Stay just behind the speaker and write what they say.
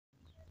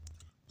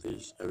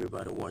Please,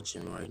 everybody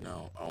watching right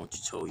now, I want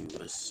to tell you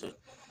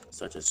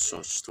such a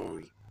short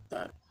story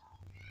that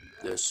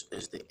this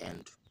is the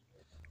end.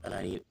 And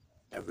I need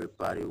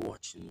everybody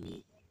watching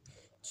me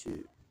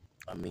to,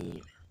 I mean,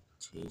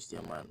 change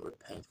their mind,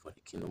 repent, for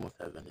the kingdom of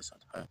heaven is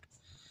at hand.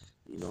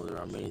 You know, there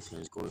are many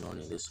things going on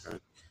in this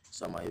earth.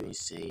 Some are even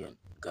saying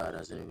God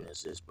doesn't even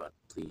exist, but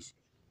please,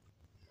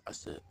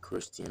 as a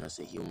Christian, as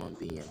a human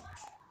being,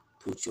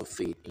 put your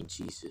faith in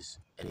Jesus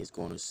and He's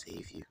going to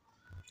save you.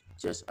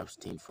 Just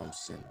abstain from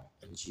sin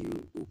and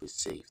you will be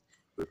saved.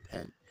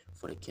 Repent,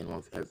 for the kingdom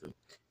of heaven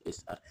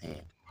is at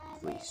hand.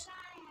 Please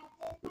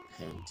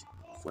repent,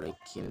 for the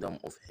kingdom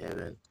of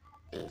heaven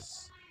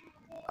is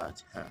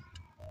at hand.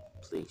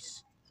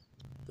 Please,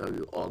 that we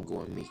all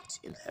go and meet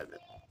in heaven.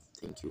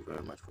 Thank you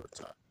very much for your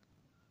time.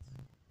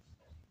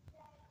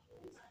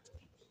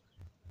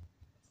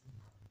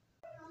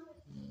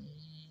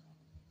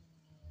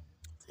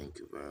 Thank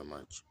you very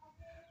much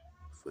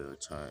for your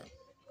time,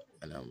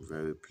 and I'm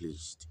very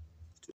pleased